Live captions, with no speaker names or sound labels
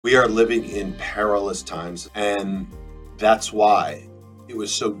We are living in perilous times, and that's why it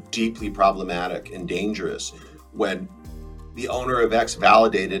was so deeply problematic and dangerous when the owner of X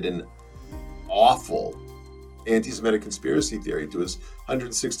validated an awful anti-Semitic conspiracy theory to his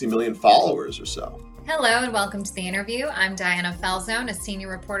 160 million followers or so. Hello and welcome to the interview. I'm Diana Falzone, a senior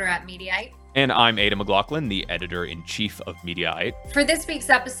reporter at Mediaite. And I'm Aidan McLaughlin, the editor-in-chief of Mediaite. For this week's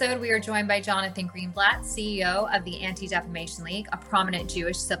episode, we are joined by Jonathan Greenblatt, CEO of the Anti-Defamation League, a prominent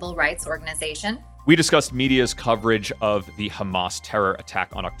Jewish civil rights organization. We discussed media's coverage of the Hamas terror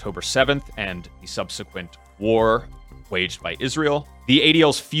attack on October 7th and the subsequent war waged by Israel, the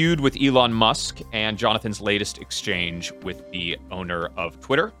ADL's feud with Elon Musk, and Jonathan's latest exchange with the owner of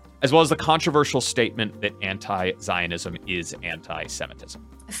Twitter, as well as the controversial statement that anti-Zionism is anti-Semitism.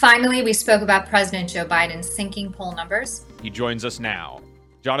 Finally, we spoke about President Joe Biden's sinking poll numbers. He joins us now.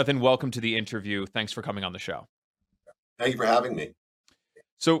 Jonathan, welcome to the interview. Thanks for coming on the show. Thank you for having me.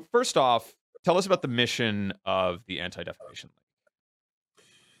 So first off, tell us about the mission of the Anti-Defamation League.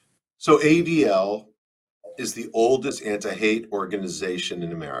 So ADL is the oldest anti-hate organization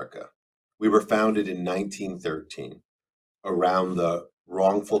in America. We were founded in 1913 around the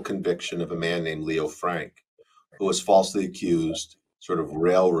wrongful conviction of a man named Leo Frank, who was falsely accused, sort of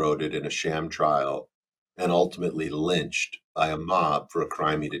railroaded in a sham trial, and ultimately lynched by a mob for a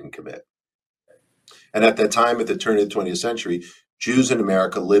crime he didn't commit. And at that time, at the turn of the 20th century, Jews in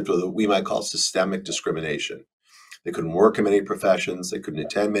America lived with what we might call systemic discrimination. They couldn't work in many professions, they couldn't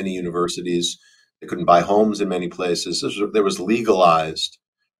attend many universities, they couldn't buy homes in many places. There was legalized,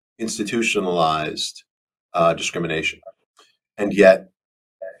 institutionalized discrimination. And yet,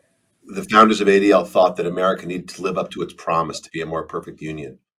 the founders of ADL thought that America needed to live up to its promise to be a more perfect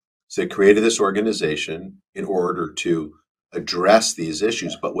union. So they created this organization in order to address these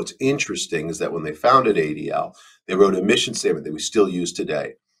issues. But what's interesting is that when they founded ADL, they wrote a mission statement that we still use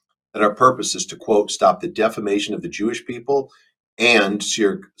today, that our purpose is to, quote, stop the defamation of the Jewish people and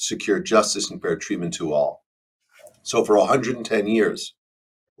secure justice and fair treatment to all. So for 110 years,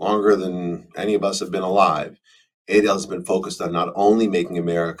 longer than any of us have been alive, ADL has been focused on not only making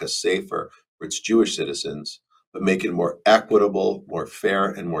America safer for its Jewish citizens, but making it more equitable, more fair,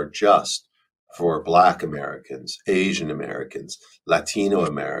 and more just for Black Americans, Asian Americans, Latino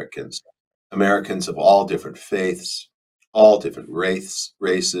Americans, Americans of all different faiths, all different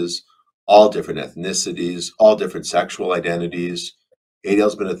races, all different ethnicities, all different sexual identities.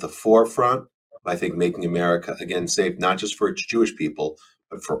 ADL's been at the forefront, I think, making America, again, safe, not just for its Jewish people,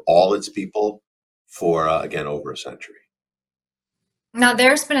 but for all its people, for, again, over a century. Now,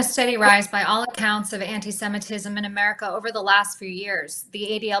 there's been a steady rise by all accounts of anti-Semitism in America over the last few years. The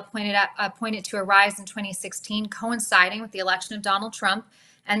ADL pointed to a rise in 2016, coinciding with the election of Donald Trump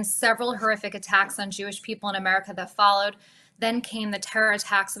and several horrific attacks on Jewish people in America that followed. Then came the terror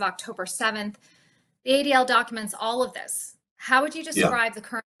attacks of October 7th. The ADL documents all of this. How would you describe the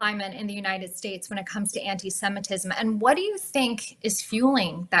current climate in the United States when it comes to anti-Semitism? And what do you think is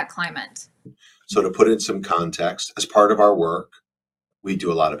fueling that climate? So to put it in some context, as part of our work, we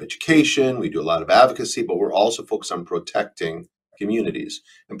do a lot of education, we do a lot of advocacy, but we're also focused on protecting communities.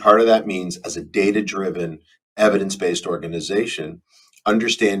 And part of that means, as a data-driven, evidence-based organization,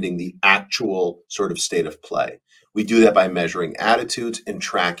 understanding the actual sort of state of play. We do that by measuring attitudes and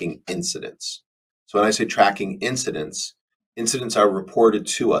tracking incidents. So when I say tracking incidents are reported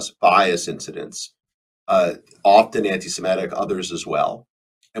to us, bias incidents, often anti-Semitic, others as well.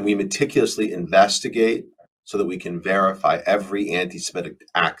 And we meticulously investigate so that we can verify every anti-Semitic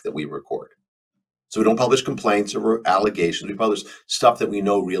act that we record. So we don't publish complaints or allegations. We publish stuff that we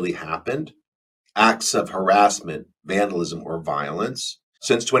know really happened, acts of harassment, vandalism, or violence.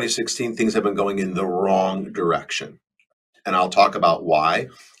 Since 2016, things have been going in the wrong direction. And I'll talk about why.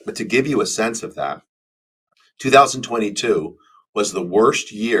 But to give you a sense of that, 2022 was the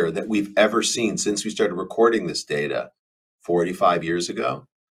worst year that we've ever seen since we started recording this data 45 years ago.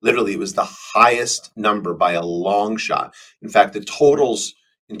 Literally, it was the highest number by a long shot. In fact, the totals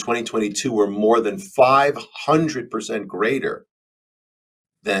in 2022 were more than 500% greater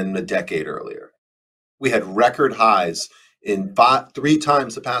than a decade earlier. We had record highs in 3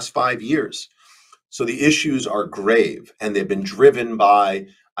 times the past 5 years. So the issues are grave, and they've been driven by,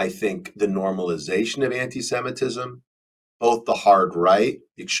 I think, the normalization of anti-Semitism, both the hard right,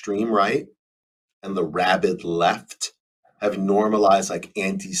 the extreme right, and the rabid left have normalized like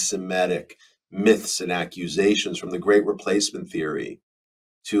anti-Semitic myths and accusations, from the Great Replacement theory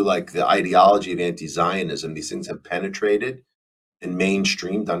to like the ideology of anti-Zionism. These things have penetrated and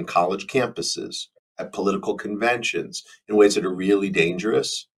mainstreamed on college campuses, at political conventions, in ways that are really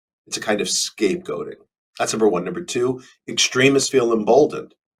dangerous. It's a kind of scapegoating. That's number one. Number two, extremists feel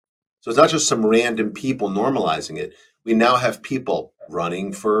emboldened. So it's not just some random people normalizing it. We now have people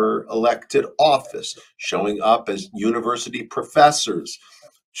running for elected office, showing up as university professors,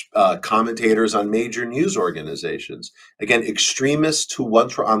 commentators on major news organizations. Again, extremists who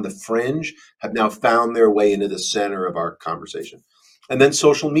once were on the fringe have now found their way into the center of our conversation. And then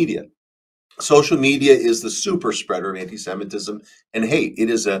social media. Social media is the super spreader of anti-Semitism and hate. It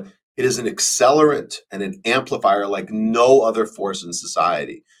is an accelerant and an amplifier like no other force in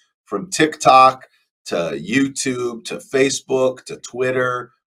society. From TikTok to YouTube to Facebook to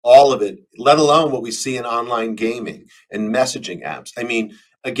Twitter, all of it, let alone what we see in online gaming and messaging apps. I mean,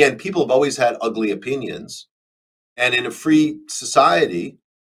 again, people have always had ugly opinions. And in a free society,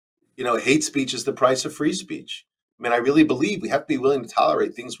 hate speech is the price of free speech. I mean, I really believe we have to be willing to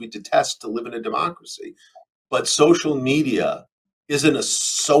tolerate things we detest to live in a democracy. But social media isn't a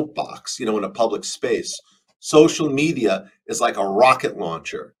soapbox, in a public space. Social media is like a rocket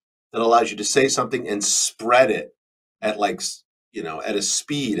launcher that allows you to say something and spread it at at a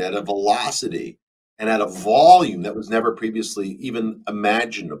speed, at a velocity, and at a volume that was never previously even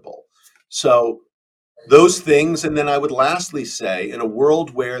imaginable. So those things. And then I would lastly say, in a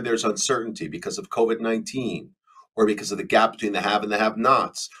world where there's uncertainty because of COVID-19, or because of the gap between the have and the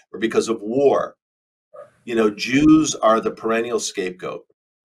have-nots, or because of war, Jews are the perennial scapegoat.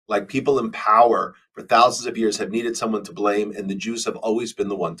 Like, people in power for thousands of years have needed someone to blame, and the Jews have always been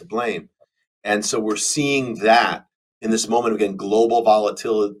the one to blame. And so we're seeing that in this moment, again, global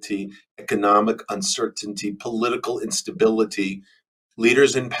volatility, economic uncertainty, political instability,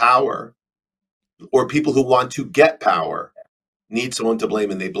 leaders in power, or people who want to get power, need someone to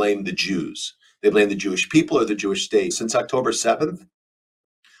blame, and they blame the Jews. They blame the Jewish people or the Jewish state. Since October 7th,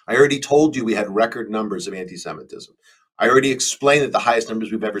 I already told you we had record numbers of anti-Semitism. I already explained that the highest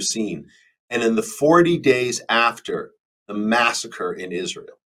numbers we've ever seen. And in the 40 days after the massacre in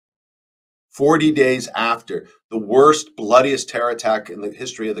Israel, 40 days after the worst, bloodiest terror attack in the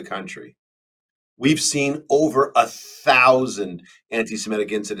history of the country, we've seen over 1,000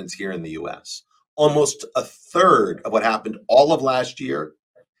 anti-Semitic incidents here in the US. Almost a third of what happened all of last year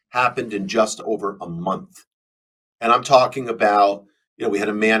happened in just over a month. And I'm talking about, we had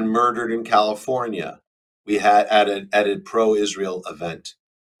a man murdered in California. We had at a pro-Israel event.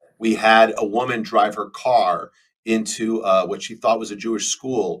 We had a woman drive her car into what she thought was a Jewish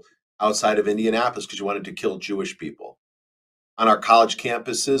school outside of Indianapolis because she wanted to kill Jewish people. On our college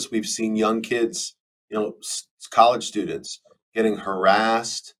campuses, we've seen young kids, college students, getting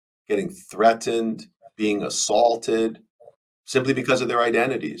harassed, getting threatened, being assaulted, simply because of their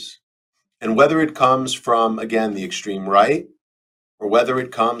identities. And whether it comes from, again, the extreme right, or whether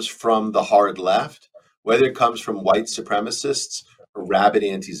it comes from the hard left, whether it comes from white supremacists or rabid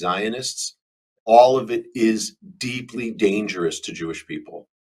anti-Zionists, all of it is deeply dangerous to Jewish people.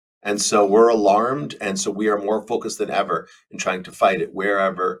 And so we're alarmed, and so we are more focused than ever in trying to fight it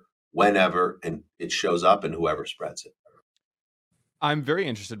wherever, whenever, and it shows up, and whoever spreads it. I'm very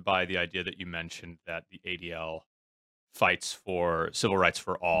interested by the idea that you mentioned that the ADL fights for civil rights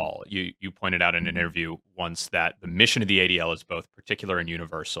for all. You pointed out in an interview once that the mission of the ADL is both particular and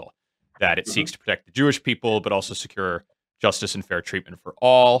universal, that it seeks to protect the Jewish people, but also secure justice and fair treatment for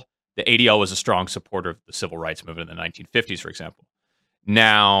all. The ADL was a strong supporter of the civil rights movement in the 1950s, for example.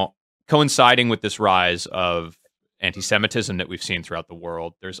 Now, coinciding with this rise of anti-Semitism that we've seen throughout the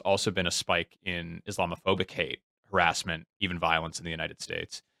world, there's also been a spike in Islamophobic hate, harassment, even violence in the United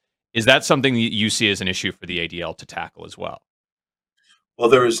States. Is that something that you see as an issue for the ADL to tackle as well? Well,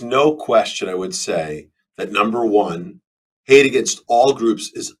 there is no question, I would say, that number one, hate against all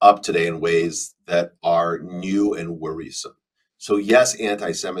groups is up today in ways that are new and worrisome. So yes,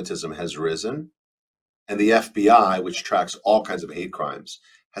 anti-Semitism has risen, and the FBI, which tracks all kinds of hate crimes,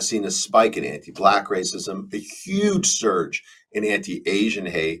 has seen a spike in anti-Black racism, a huge surge in anti-Asian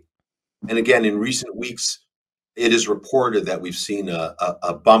hate. And again, in recent weeks, it is reported that we've seen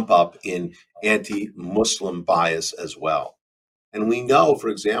a bump up in anti-Muslim bias as well. And we know, for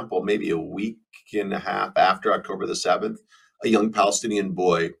example, maybe a week and a half after October the 7th, a young Palestinian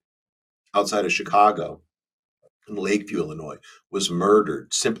boy outside of Chicago in Lakeview, Illinois, was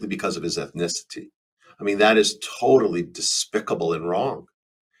murdered simply because of his ethnicity. I mean, that is totally despicable and wrong.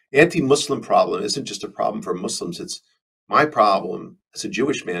 Anti-Muslim problem isn't just a problem for Muslims. It's my problem as a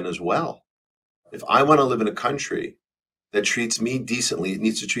Jewish man as well. If I want to live in a country that treats me decently, it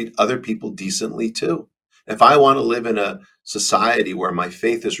needs to treat other people decently too. If I want to live in a society where my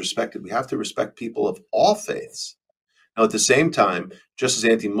faith is respected, we have to respect people of all faiths. Now, at the same time, just as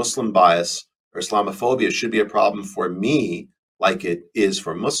anti-Muslim bias or Islamophobia should be a problem for me, like it is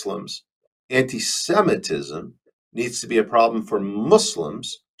for Muslims, anti-Semitism needs to be a problem for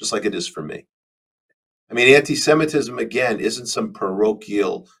Muslims, just like it is for me. I mean, anti-Semitism, again, isn't some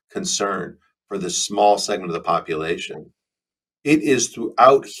parochial concern for this small segment of the population. It is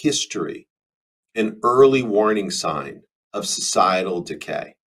throughout history an early warning sign of societal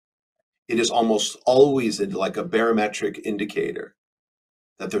decay. It is almost always like a barometric indicator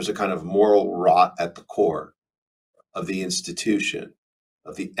that there's a kind of moral rot at the core of the institution,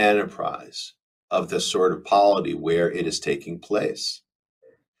 of the enterprise, of the sort of polity where it is taking place.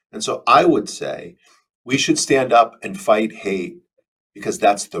 And so I would say we should stand up and fight hate because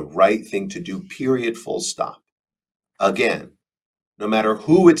that's the right thing to do, period, full stop. Again, no matter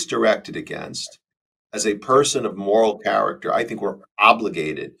who it's directed against, as a person of moral character, I think we're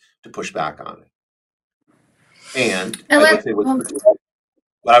obligated to push back on it. And I would say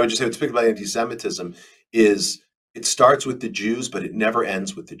what I would just say what's big about anti-Semitism is it starts with the Jews, but it never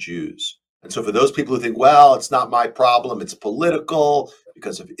ends with the Jews. And so for those people who think, well, it's not my problem, it's political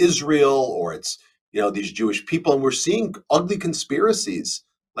because of Israel, or it's, these Jewish people, and we're seeing ugly conspiracies,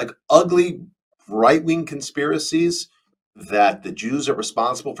 like ugly right-wing conspiracies that the Jews are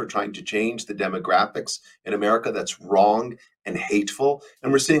responsible for trying to change the demographics in America. That's wrong and hateful.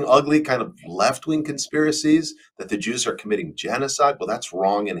 And we're seeing ugly kind of left-wing conspiracies that the Jews are committing genocide. Well, that's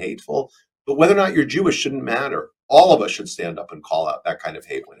wrong and hateful. But whether or not you're Jewish shouldn't matter. All of us should stand up and call out that kind of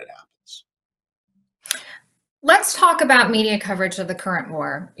hate when it happens. Let's talk about media coverage of the current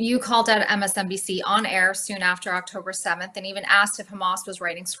war. You called out MSNBC on air soon after October 7th and even asked if Hamas was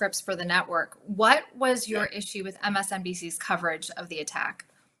writing scripts for the network. What was your issue with MSNBC's coverage of the attack?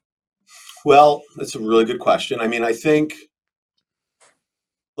 Well, that's a really good question. I mean, I think,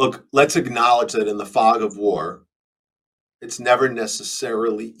 look, let's acknowledge that in the fog of war, it's never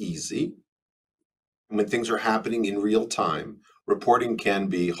necessarily easy. And when things are happening in real time, reporting can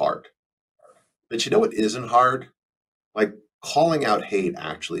be hard. But you know what isn't hard? Like calling out hate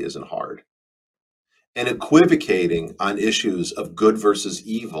actually isn't hard. And equivocating on issues of good versus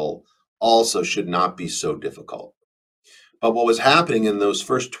evil also should not be so difficult. But what was happening in those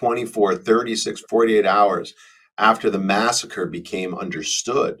first 24, 36, 48 hours after the massacre became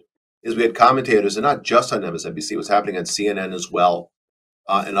understood is we had commentators, and not just on MSNBC, it was happening on CNN as well,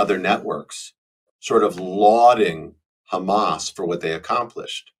 and other networks, sort of lauding Hamas for what they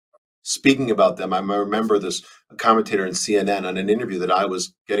accomplished. Speaking about them, I remember this commentator in CNN on an interview that I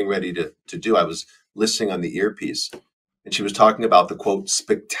was getting ready to do. I was listening on the earpiece, and she was talking about the, quote,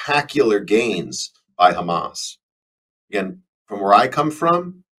 spectacular gains by Hamas. Again, from where I come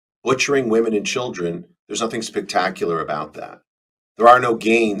from, butchering women and children, there's nothing spectacular about that. There are no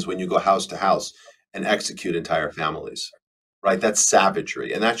gains when you go house to house and execute entire families, right? That's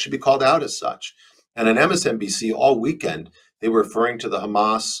savagery, and that should be called out as such. And on MSNBC all weekend, they were referring to the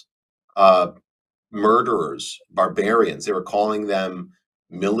Hamas murderers, barbarians. They were calling them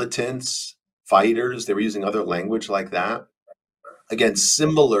militants, fighters. They were using other language like that. Again,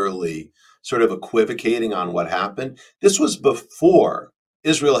 similarly, sort of equivocating on what happened. This was before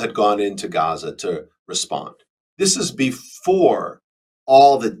Israel had gone into Gaza to respond. This is before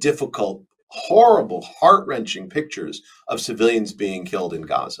all the difficult, horrible, heart-wrenching pictures of civilians being killed in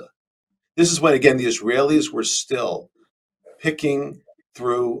Gaza. This is when, again, the Israelis were still picking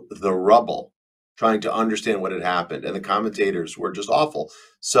through the rubble, trying to understand what had happened. And the commentators were just awful.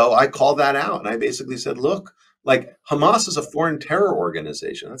 So I called that out. And I basically said, look, like Hamas is a foreign terror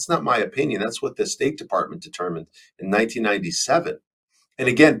organization. That's not my opinion. That's what the State Department determined in 1997. And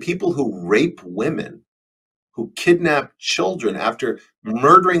again, people who rape women, who kidnap children after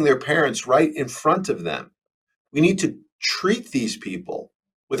murdering their parents right in front of them. We need to treat these people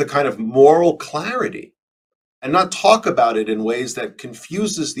with a kind of moral clarity and not talk about it in ways that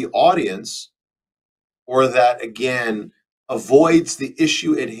confuses the audience or that, again, avoids the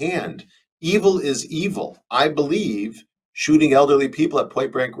issue at hand. Evil is evil. I believe shooting elderly people at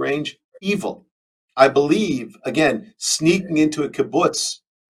point blank range, evil. I believe, again, sneaking into a kibbutz,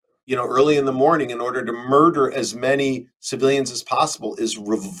 early in the morning in order to murder as many civilians as possible is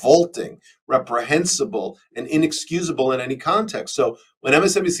revolting, reprehensible, and inexcusable in any context. So when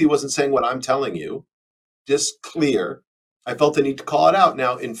MSNBC wasn't saying what I'm telling you, just clear, I felt the need to call it out.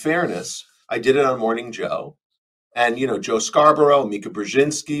 Now, in fairness, I did it on Morning Joe. And, Joe Scarborough, Mika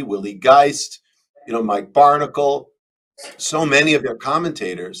Brzezinski, Willie Geist, Mike Barnacle, so many of their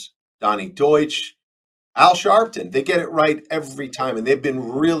commentators, Donnie Deutsch, Al Sharpton, they get it right every time, and they've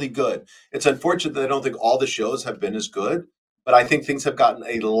been really good. It's unfortunate that I don't think all the shows have been as good, but I think things have gotten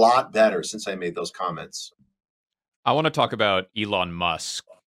a lot better since I made those comments. I want to talk about Elon Musk.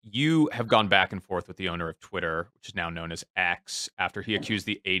 You have gone back and forth with the owner of Twitter, which is now known as X, after he accused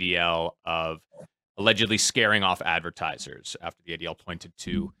the ADL of allegedly scaring off advertisers after the ADL pointed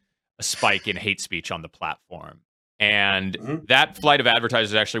to a spike in hate speech on the platform. And that flight of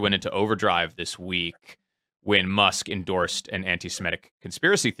advertisers actually went into overdrive this week when Musk endorsed an anti-Semitic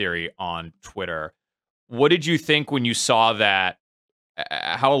conspiracy theory on Twitter. What did you think when you saw that?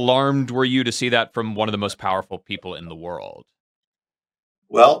 How alarmed were you to see that from one of the most powerful people in the world?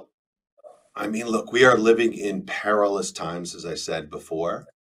 Well, I mean, look, we are living in perilous times, as I said before.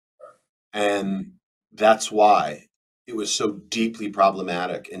 And that's why it was so deeply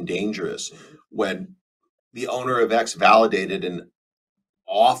problematic and dangerous when the owner of X validated an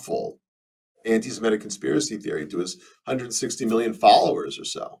awful anti-Semitic conspiracy theory to his 160 million followers or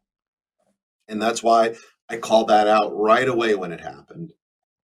so. And that's why I called that out right away when it happened.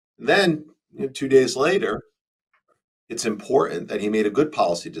 Then, 2 days later, it's important that he made a good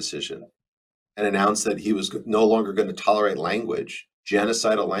policy decision and announced that he was no longer going to tolerate language,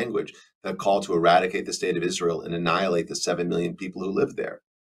 genocidal language, that called to eradicate the state of Israel and annihilate the 7 million people who live there.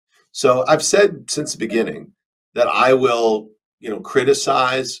 So I've said since the beginning that I will,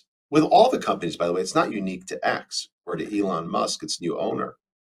 criticize with all the companies, by the way. It's not unique to X or to Elon Musk, its new owner.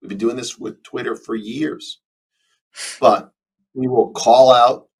 We've been doing this with Twitter for years. But we will call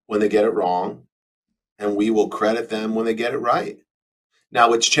out when they get it wrong, and we will credit them when they get it right. Now,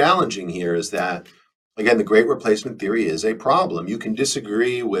 what's challenging here is that, again, the great replacement theory is a problem. You can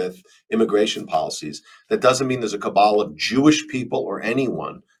disagree with immigration policies. That doesn't mean there's a cabal of Jewish people or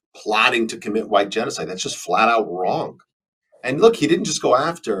anyone plotting to commit white genocide. That's just flat out wrong. And look, he didn't just go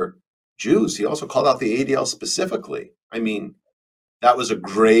after Jews. He also called out the ADL specifically. I mean, that was a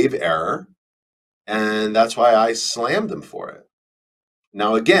grave error, and that's why I slammed him for it.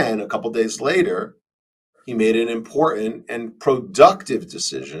 Now, again, a couple days later, he made an important and productive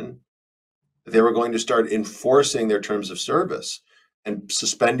decision that they were going to start enforcing their terms of service and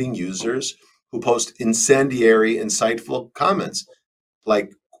suspending users who post incendiary, insightful comments,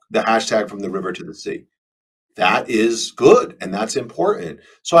 like the hashtag from the river to the sea. That is good, and that's important.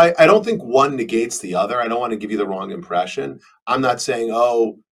 So I don't think one negates the other. I don't want to give you the wrong impression. I'm not saying,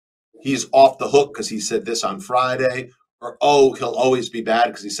 oh, he's off the hook because he said this on Friday, or, oh, he'll always be bad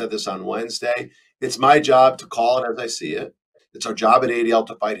because he said this on Wednesday. It's my job to call it as I see it. It's our job at ADL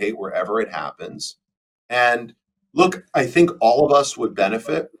to fight hate wherever it happens. And look, I think all of us would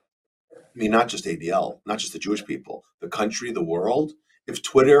benefit. I mean, not just ADL, not just the Jewish people, the country, the world, if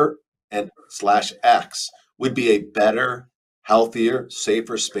Twitter and /X would be a better, healthier,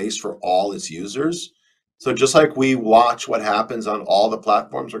 safer space for all its users. So just like we watch what happens on all the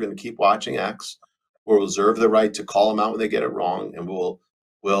platforms, we're going to keep watching X. We'll reserve the right to call them out when they get it wrong, and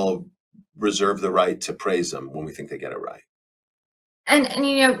we'll reserve the right to praise them when we think they get it right. And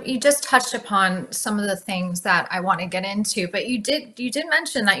you just touched upon some of the things that I want to get into, but you did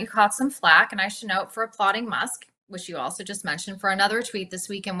mention that you caught some flack, and I should note, for applauding Musk, which you also just mentioned, for another tweet this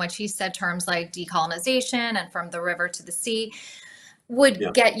week in which he said terms like decolonization and from the river to the sea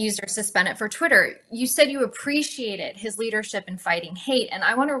would get users suspended for Twitter. You said you appreciated his leadership in fighting hate, and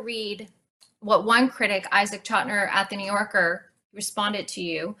I want to read what one critic, Isaac Chotiner at The New Yorker, responded to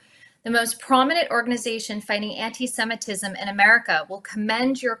you. The most prominent organization fighting anti-Semitism in America will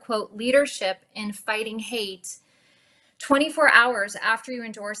commend your, quote, leadership in fighting hate 24 hours after you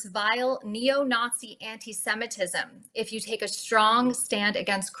endorse vile neo-Nazi anti-Semitism if you take a strong stand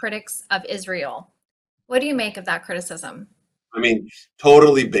against critics of Israel. What do you make of that criticism? I mean,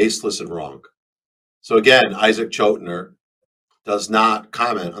 totally baseless and wrong. So again, Isaac Chotiner does not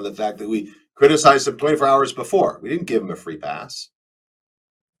comment on the fact that we criticized him 24 hours before. We didn't give him a free pass,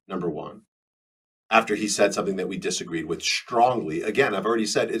 number one, after he said something that we disagreed with strongly. Again, I've already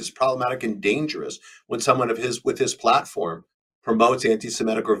said it is problematic and dangerous when someone with his platform promotes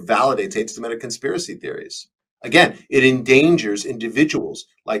anti-Semitic or validates anti-Semitic conspiracy theories. Again, it endangers individuals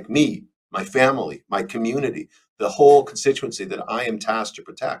like me, my family, my community, the whole constituency that I am tasked to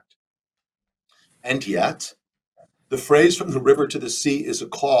protect. And yet, the phrase from the river to the sea is a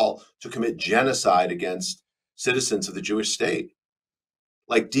call to commit genocide against citizens of the Jewish state.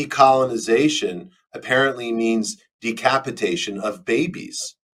 Like decolonization apparently means decapitation of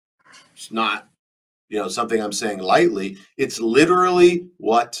babies. It's not, something I'm saying lightly. It's literally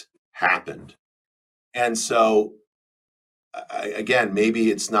what happened. And so, again,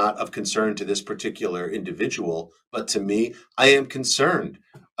 maybe it's not of concern to this particular individual, but to me, I am concerned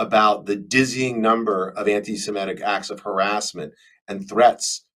about the dizzying number of anti-Semitic acts of harassment and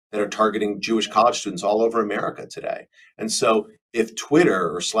threats that are targeting Jewish college students all over America today. And so if Twitter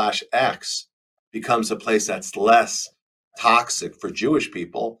or /X becomes a place that's less toxic for Jewish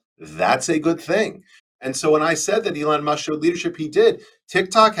people, that's a good thing. And so when I said that Elon Musk showed leadership, he did.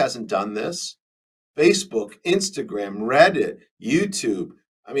 TikTok hasn't done this. Facebook, Instagram, Reddit, YouTube.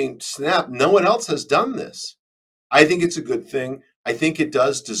 I mean, Snap. No one else has done this. I think it's a good thing. I think it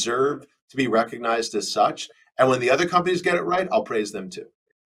does deserve to be recognized as such. And when the other companies get it right, I'll praise them too.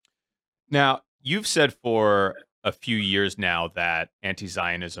 Now, you've said for a few years now that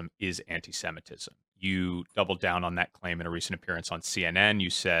anti-Zionism is anti-Semitism. You doubled down on that claim in a recent appearance on CNN. You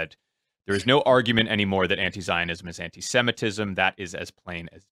said there is no argument anymore that anti-Zionism is anti-Semitism. That is as plain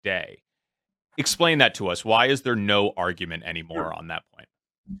as day. Explain that to us. Why is there no argument anymore on that point?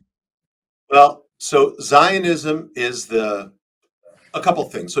 Well, so Zionism is a couple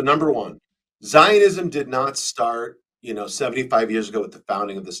things. So number one, Zionism did not start, 75 years ago with the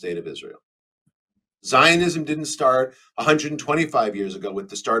founding of the state of Israel. Zionism didn't start 125 years ago with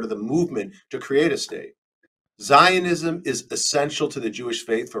the start of the movement to create a state. Zionism is essential to the Jewish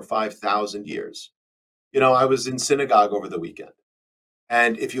faith for 5,000 years. I was in synagogue over the weekend,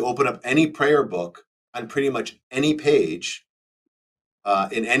 and if you open up any prayer book on pretty much any page,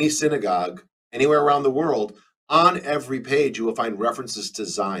 in any synagogue, anywhere around the world, on every page you will find references to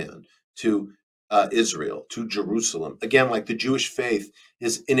Zion, to Israel, to Jerusalem. Again, like the Jewish faith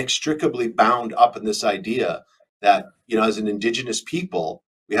is inextricably bound up in this idea that, as an indigenous people,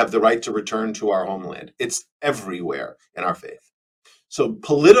 we have the right to return to our homeland. It's everywhere in our faith. So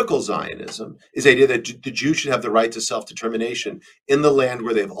political Zionism is the idea that the Jews should have the right to self-determination in the land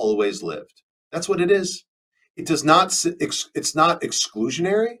where they've always lived. That's what it is. It does not. It's not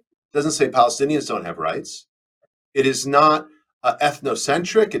exclusionary. It doesn't say Palestinians don't have rights. It is not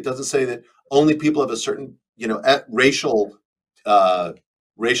ethnocentric. It doesn't say that only people of a certain, racial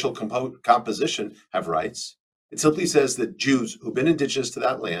composition have rights. It simply says that Jews who've been indigenous to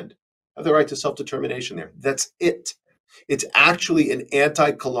that land have the right to self-determination there. That's it. It's actually an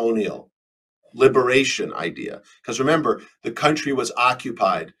anti-colonial liberation idea. Because remember, the country was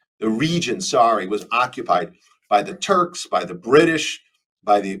occupied. The region, was occupied by the Turks, by the British,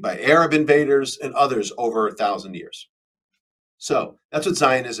 by Arab invaders and others over 1,000 years. So that's what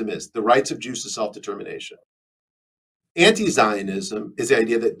Zionism is, the rights of Jews to self-determination. Anti-Zionism is the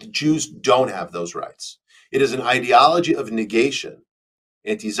idea that the Jews don't have those rights. It is an ideology of negation.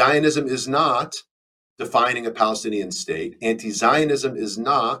 Anti-Zionism is not defining a Palestinian state. Anti-Zionism is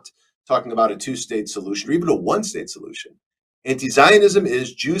not talking about a two-state solution or even a one-state solution. Anti-Zionism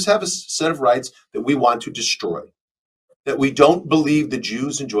is Jews have a set of rights that we want to destroy, that we don't believe the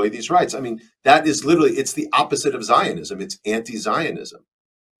Jews enjoy these rights. I mean, that is literally, it's the opposite of Zionism. It's anti-Zionism.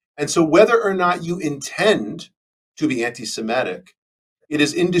 And so whether or not you intend to be anti-Semitic, it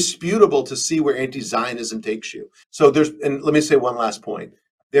is indisputable to see where anti-Zionism takes you. So and let me say one last point.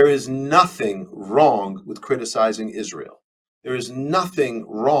 There is nothing wrong with criticizing Israel. There is nothing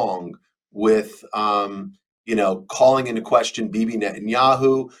wrong with, calling into question Bibi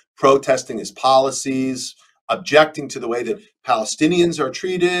Netanyahu, protesting his policies, objecting to the way that Palestinians are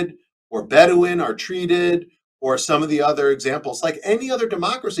treated or Bedouin are treated, or some of the other examples. Like any other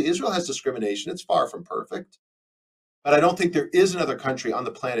democracy, Israel has discrimination. It's far from perfect. But I don't think there is another country on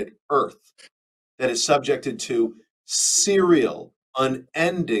the planet Earth that is subjected to serial,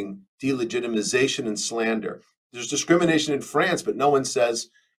 unending delegitimization and slander. There's discrimination in France, but no one says,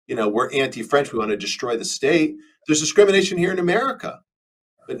 we're anti-French, we want to destroy the state. There's discrimination here in America,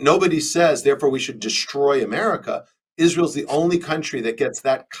 but nobody says, therefore, we should destroy America. Israel's the only country that gets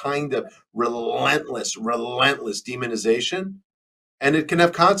that kind of relentless demonization, and it can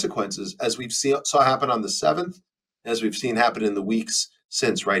have consequences, as we've saw happen on the 7th, as we've seen happen in the weeks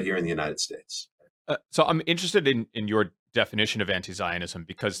since right here in the United States. So I'm interested in your definition of anti-Zionism,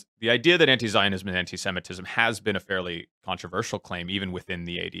 because the idea that anti-Zionism and anti-Semitism has been a fairly controversial claim, even within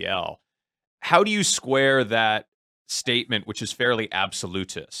the ADL. How do you square that statement, which is fairly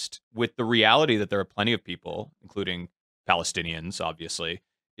absolutist, with the reality that there are plenty of people, including Palestinians, obviously,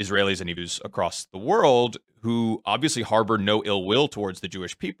 Israelis and Jews across the world, who obviously harbor no ill will towards the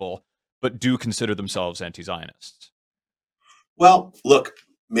Jewish people, but do consider themselves anti-Zionists? Well, look,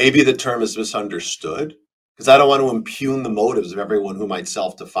 maybe the term is misunderstood, because I don't want to impugn the motives of everyone who might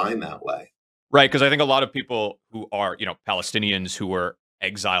self-define that way. Right, because I think a lot of people who are, Palestinians who were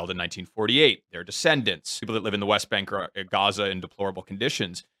exiled in 1948, their descendants, people that live in the West Bank or Gaza in deplorable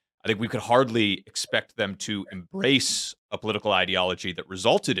conditions, I think we could hardly expect them to embrace a political ideology that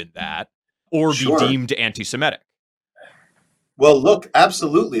resulted in that or be deemed anti-Semitic. Well, look,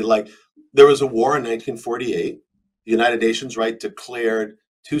 absolutely. Like, there was a war in 1948. The United Nations, declared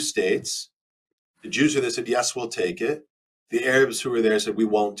two states. The Jews who there said, yes, we'll take it. The Arabs who were there said, we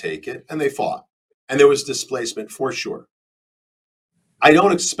won't take it. And they fought. And there was displacement for sure. I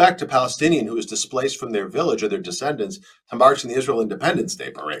don't expect a Palestinian who is displaced from their village or their descendants to march in the Israel Independence Day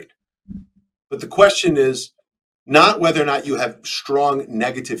parade. But the question is not whether or not you have strong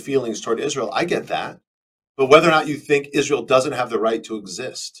negative feelings toward Israel. I get that. But whether or not you think Israel doesn't have the right to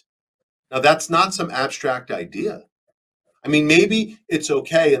exist. Now, that's not some abstract idea. I mean, maybe it's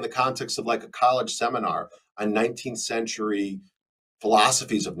okay in the context of like a college seminar on 19th century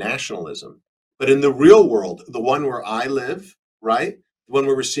philosophies of nationalism. But in the real world, the one where I live, right? The one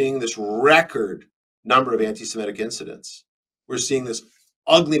where we're seeing this record number of anti-Semitic incidents. We're seeing this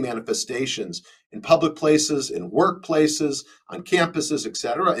ugly manifestations in public places, in workplaces, on campuses, et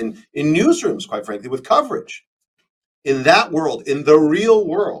cetera, and in newsrooms, quite frankly, with coverage. In that world, in the real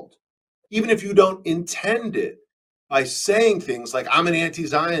world, even if you don't intend it, by saying things like, I'm an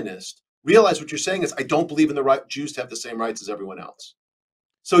anti-Zionist, realize what you're saying is, I don't believe in the right Jews to have the same rights as everyone else.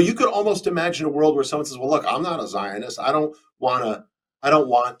 So you could almost imagine a world where someone says, well, look, I'm not a Zionist. I don't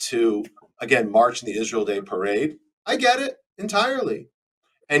want to, again, march in the Israel Day parade. I get it entirely.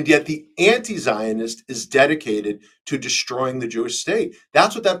 And yet the anti-Zionist is dedicated to destroying the Jewish state.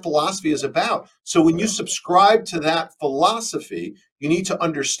 That's what that philosophy is about. So when you subscribe to that philosophy, you need to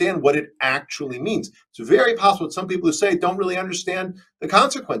understand what it actually means. It's very possible that some people who say it don't really understand the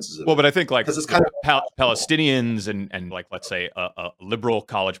consequences of it. Well, but I think like it's kind of Palestinians and like, let's say a liberal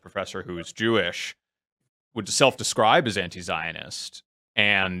college professor who is Jewish would self-describe as anti-Zionist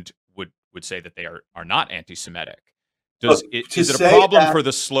and would say that they are not anti-Semitic. Is it a problem for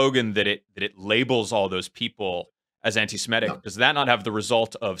the slogan that it labels all those people as anti-Semitic? No. Does that not have the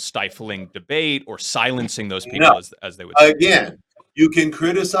result of stifling debate or silencing those people, no. as they would say? Again, you can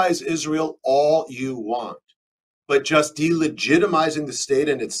criticize Israel all you want, but just delegitimizing the state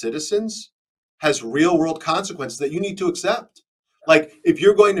and its citizens has real-world consequences that you need to accept. Like, if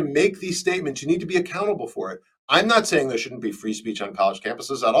you're going to make these statements, you need to be accountable for it. I'm not saying there shouldn't be free speech on college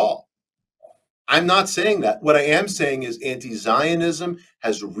campuses at all. I'm not saying that. What I am saying is anti-Zionism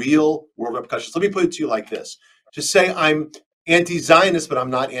has real world repercussions. Let me put it to you like this. To say I'm anti-Zionist, but I'm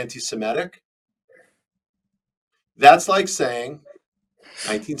not anti-Semitic, that's like saying,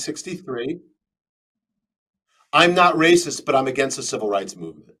 1963, I'm not racist, but I'm against the civil rights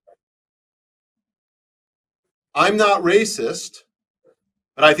movement. I'm not racist,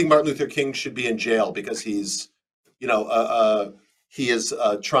 but I think Martin Luther King should be in jail because he's, he is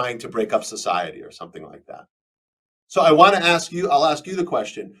trying to break up society or something like that. So I want to ask you, I'll ask you the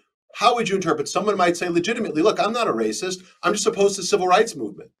question, how would you interpret, someone might say legitimately, look, I'm not a racist, I'm just opposed to the civil rights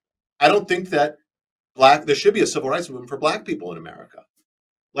movement. I don't think that there should be a civil rights movement for Black people in America.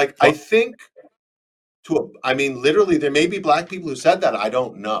 Like, I think literally there may be Black people who said that, I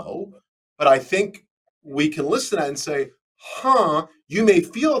don't know, but I think we can listen to that and say, you may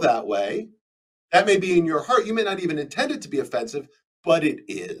feel that way. That may be in your heart. You may not even intend it to be offensive, but it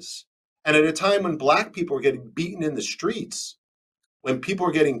is. And at a time when Black people are getting beaten in the streets, when people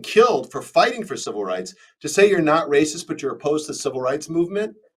are getting killed for fighting for civil rights, to say you're not racist, but you're opposed to the civil rights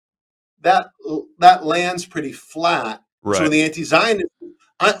movement, that lands pretty flat. Right. So in the anti-Zionist,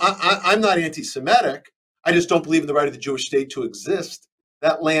 I'm not anti-Semitic. I just don't believe in the right of the Jewish state to exist.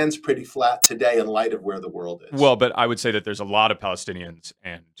 That lands pretty flat today in light of where the world is. Well, but I would say that there's a lot of Palestinians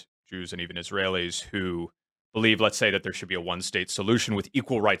and Jews and even Israelis who believe, let's say, that there should be a one-state solution with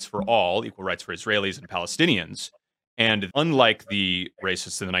equal rights for all, equal rights for Israelis and Palestinians. And unlike the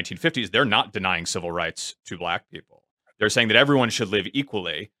racists in the 1950s, they're not denying civil rights to Black people. They're saying that everyone should live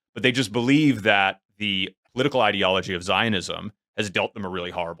equally, but they just believe that the political ideology of Zionism has dealt them a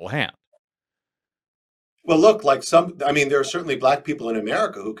really horrible hand. Well, look, there are certainly Black people in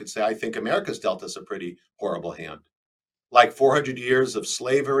America who could say, I think America's dealt us a pretty horrible hand. Like 400 years of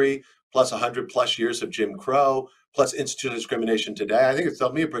slavery, plus 100 plus years of Jim Crow, plus institutional discrimination today. I think it's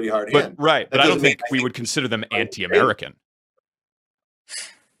dealt me a pretty hard hand. Right, but I don't think we would consider them anti-American.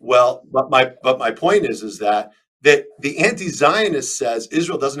 Well, but my point is that the anti-Zionist says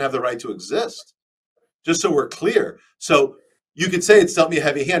Israel doesn't have the right to exist. Just so we're clear. So you could say it's dealt me a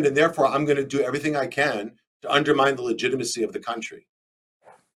heavy hand, and therefore I'm going to do everything I can to undermine the legitimacy of the country.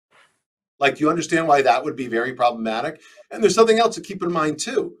 Like, you understand why that would be very problematic? And there's something else to keep in mind,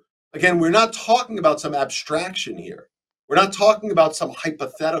 too. Again, we're not talking about some abstraction here. We're not talking about some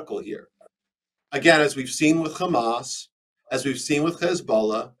hypothetical here. Again, as we've seen with Hamas, as we've seen with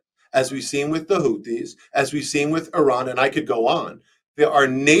Hezbollah, as we've seen with the Houthis, as we've seen with Iran, and I could go on, there are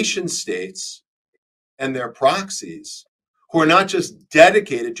nation states and their proxies who are not just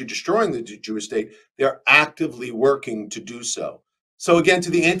dedicated to destroying the Jewish state, they're actively working to do so. So again, to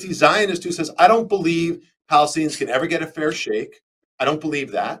the anti-Zionist who says, I don't believe Palestinians can ever get a fair shake. I don't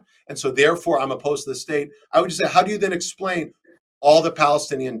believe that. And so therefore I'm opposed to the state. I would just say, how do you then explain all the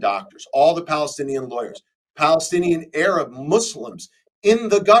Palestinian doctors, all the Palestinian lawyers, Palestinian Arab Muslims in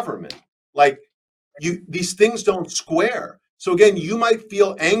the government Like these things don't square. So again, you might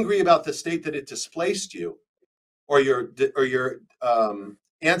feel angry about the state that it displaced you, or your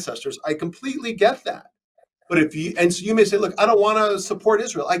ancestors. I completely get that. But so you may say, look, I don't want to support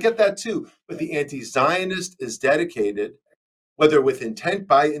Israel. I get that too. But the anti-Zionist is dedicated, whether with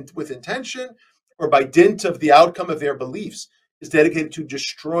with intention or by dint of the outcome of their beliefs, is dedicated to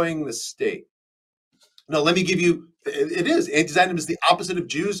destroying the state. Now, let me give you, it is. Anti-Zionism is the opposite of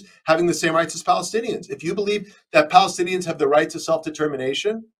Jews having the same rights as Palestinians. If you believe that Palestinians have the right to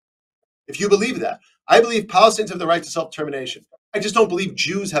self-determination, if you believe that, I believe Palestinians have the right to self-determination. I just don't believe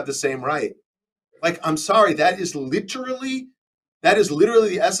Jews have the same right. Like, I'm sorry, that is literally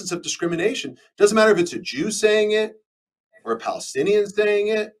the essence of discrimination. Doesn't matter if it's a Jew saying it, or a Palestinian saying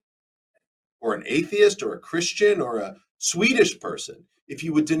it, or an atheist, or a Christian, or a Swedish person. If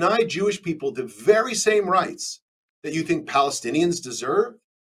you would deny Jewish people the very same rights that you think Palestinians deserve,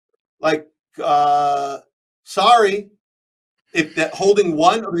 like, sorry, if that holding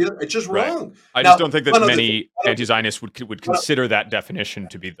one or the other, it's just wrong. I just don't think that many anti-Zionists would consider that definition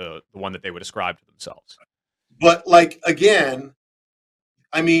to be the one that they would ascribe to themselves. But like, again,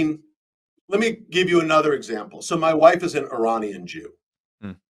 I mean, let me give you another example. So my wife is an Iranian Jew.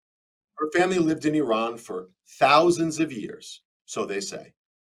 Her family lived in Iran for thousands of years, so they say.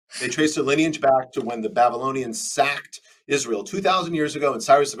 They trace their lineage back to when the Babylonians sacked Israel 2,000 years ago, and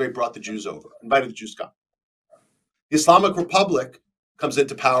Cyrus the Great brought the Jews over, invited the Jews to come. The Islamic Republic comes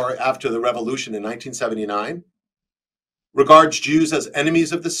into power after the revolution in 1979, regards Jews as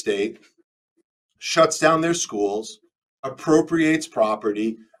enemies of the state, shuts down their schools, appropriates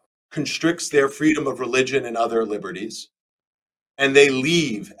property, constricts their freedom of religion and other liberties, and they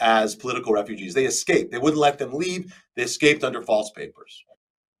leave as political refugees. They escape. They wouldn't let them leave. They escaped under false papers.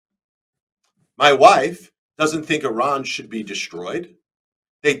 My wife doesn't think Iran should be destroyed.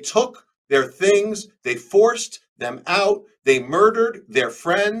 They took their things, they forced them out, they murdered their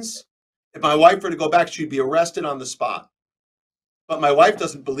friends. If my wife were to go back, she'd be arrested on the spot. But my wife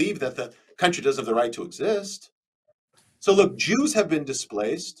doesn't believe that the country doesn't have the right to exist. So look, Jews have been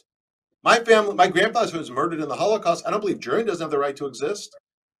displaced. My grandfather was murdered in the Holocaust. I don't believe Germany doesn't have the right to exist.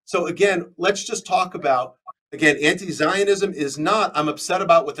 So again, let's just talk about, again, anti-Zionism is not, I'm upset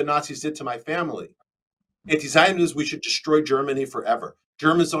about what the Nazis did to my family. Anti-Zionism is we should destroy Germany forever.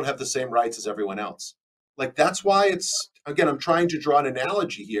 Germans don't have the same rights as everyone else. Like, that's why it's, again, I'm trying to draw an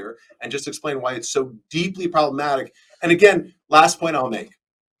analogy here and just explain why it's so deeply problematic. And again, last point I'll make.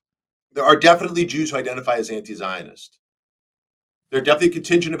 There are definitely Jews who identify as anti-Zionist. There are definitely a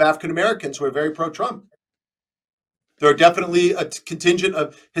contingent of African Americans who are very pro-Trump. There are definitely a contingent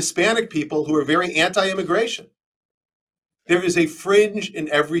of Hispanic people who are very anti-immigration. There is a fringe in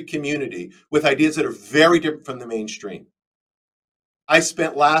every community with ideas that are very different from the mainstream. I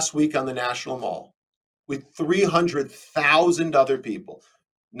spent last week on the National Mall with 300,000 other people,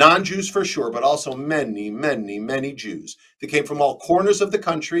 non-Jews for sure, but also many, many, many Jews that came from all corners of the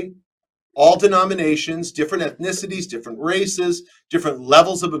country, all denominations, different ethnicities, different races, different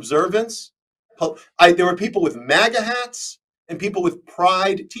levels of observance. There were people with MAGA hats and people with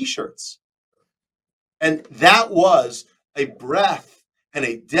Pride t-shirts. And that was a breadth and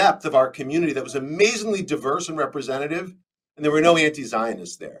a depth of our community that was amazingly diverse and representative, and there were no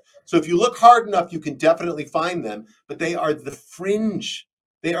anti-Zionists there. So if you look hard enough, you can definitely find them, but they are the fringe.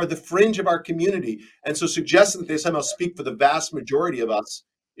 They are the fringe of our community. And so suggesting that they somehow speak for the vast majority of us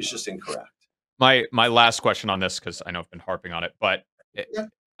is just incorrect. My last question on this, because I know I've been harping on it, but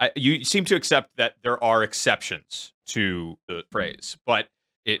you seem to accept that there are exceptions to the phrase, but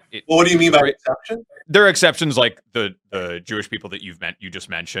well, what do you mean by exception? There are exceptions like the Jewish people that you just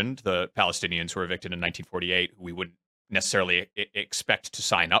mentioned, the Palestinians who were evicted in 1948, who we wouldn't necessarily expect to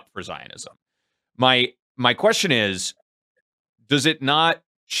sign up for Zionism. My question is, does it not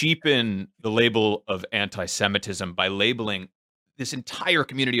cheapen the label of anti-Semitism by labeling this entire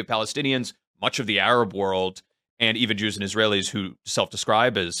community of Palestinians, much of the Arab world, and even Jews and Israelis who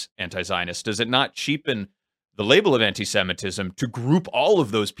self-describe as anti-Zionist? Does it not cheapen the label of anti-Semitism to group all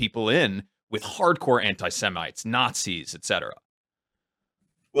of those people in with hardcore anti-Semites, Nazis, etc.?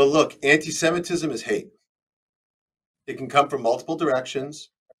 Well, look, anti-Semitism is hate. It can come from multiple directions.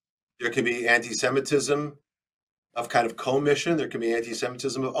 There can be anti-Semitism of kind of commission. There can be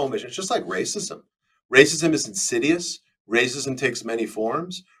anti-Semitism of omission. It's just like racism. Racism is insidious. Racism takes many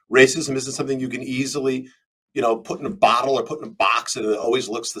forms. Racism isn't something you can easily, put in a bottle or put in a box and it always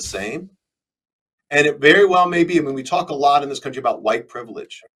looks the same. And it very well may be. I mean, we talk a lot in this country about white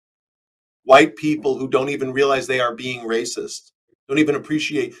privilege. White people who don't even realize they are being racist, don't even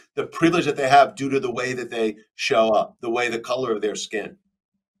appreciate the privilege that they have due to the way that they show up, the color of their skin.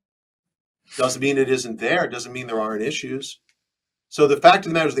 Doesn't mean it isn't there. Doesn't mean there aren't issues. So the fact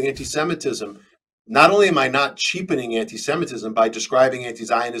of the matter is the anti-Semitism, not only am I not cheapening anti-Semitism by describing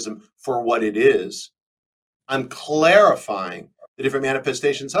anti-Zionism for what it is, I'm clarifying the different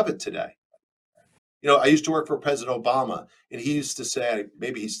manifestations of it today. I used to work for President Obama, and he used to say,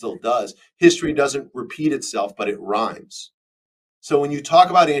 maybe he still does, history doesn't repeat itself, but it rhymes. So when you talk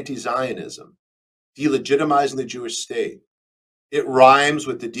about anti-Zionism, delegitimizing the Jewish state, it rhymes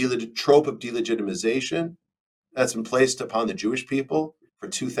with the trope of delegitimization that's been placed upon the Jewish people for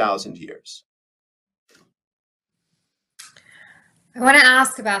 2,000 years. I want to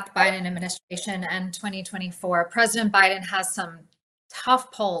ask about the Biden administration and 2024. President Biden has some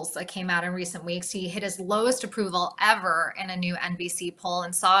tough polls that came out in recent weeks. He hit his lowest approval ever in a new NBC poll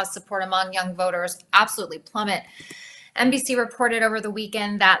and saw his support among young voters absolutely plummet. NBC reported over the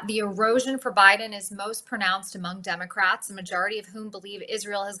weekend that the erosion for Biden is most pronounced among Democrats, a majority of whom believe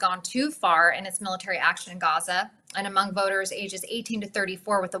Israel has gone too far in its military action in Gaza, and among voters ages 18 to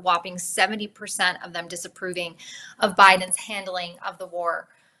 34, with a whopping 70% of them disapproving of Biden's handling of the war.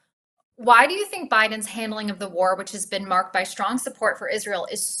 Why do you think Biden's handling of the war, which has been marked by strong support for Israel,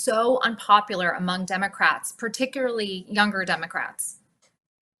 is so unpopular among Democrats, particularly younger Democrats?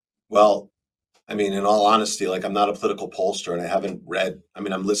 Well, in all honesty, I'm not a political pollster and I haven't read, I'm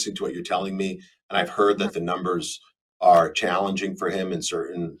listening to what you're telling me, and I've heard that the numbers are challenging for him in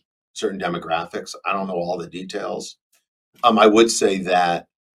certain demographics. I don't know all the details. I would say that,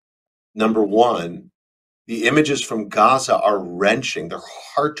 number one, the images from Gaza are wrenching. They're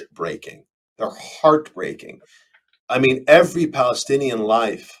heartbreaking. Every Palestinian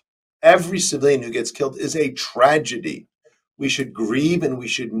life, every civilian who gets killed is a tragedy. We should grieve and we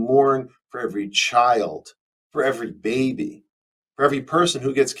should mourn for every child, for every baby, for every person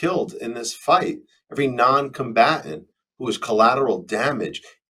who gets killed in this fight, every non-combatant who is collateral damage.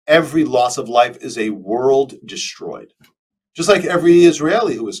 Every loss of life is a world destroyed. Just like every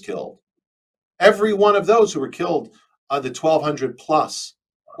Israeli who was killed. Every one of those who were killed, the 1,200 plus,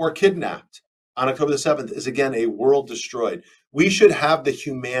 or kidnapped on October the 7th is again a world destroyed. We should have the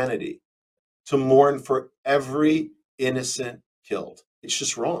humanity to mourn for every innocent killed. It's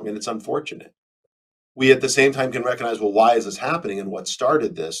just wrong and it's unfortunate. We at the same time can recognize, well, why is this happening and what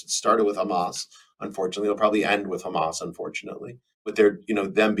started this? It started with Hamas. Unfortunately, it'll probably end with Hamas, unfortunately, with their,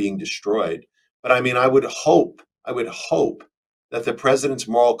 them being destroyed. But I would hope that the president's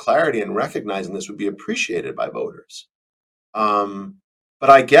moral clarity in recognizing this would be appreciated by voters. But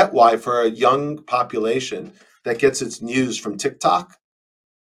I get why, for a young population that gets its news from TikTok,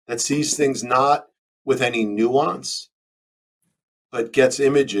 that sees things not with any nuance, but gets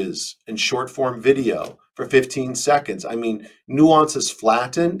images and short form video for 15 seconds. Nuance is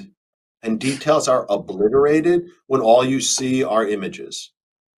flattened and details are obliterated when all you see are images.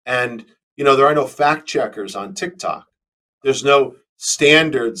 And, there are no fact checkers on TikTok. There's no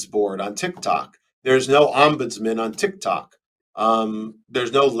standards board on TikTok. There's no ombudsman on TikTok.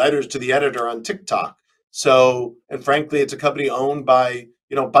 There's no letters to the editor on TikTok. So, and frankly, it's a company owned by,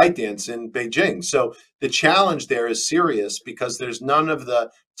 ByteDance in Beijing. So the challenge there is serious because there's none of the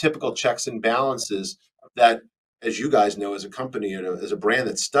typical checks and balances that, as you guys know, as a company or as a brand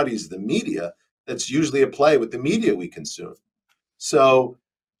that studies the media, that's usually at play with the media we consume. So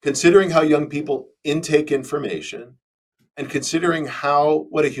considering how young people intake information, and considering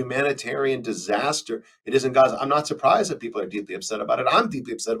what a humanitarian disaster it is in Gaza, I'm not surprised that people are deeply upset about it. I'm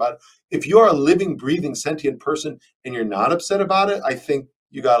deeply upset about it. If you're a living, breathing, sentient person and you're not upset about it, I think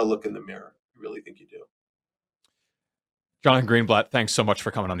you got to look in the mirror. I really think you do. Jonathan Greenblatt, thanks so much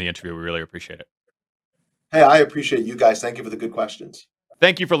for coming on the interview. We really appreciate it. Hey, I appreciate you guys. Thank you for the good questions.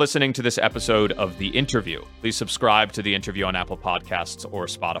 Thank you for listening to this episode of The Interview. Please subscribe to The Interview on Apple Podcasts or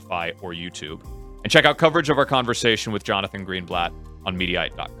Spotify or YouTube. And check out coverage of our conversation with Jonathan Greenblatt on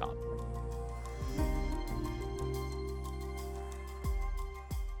Mediaite.com.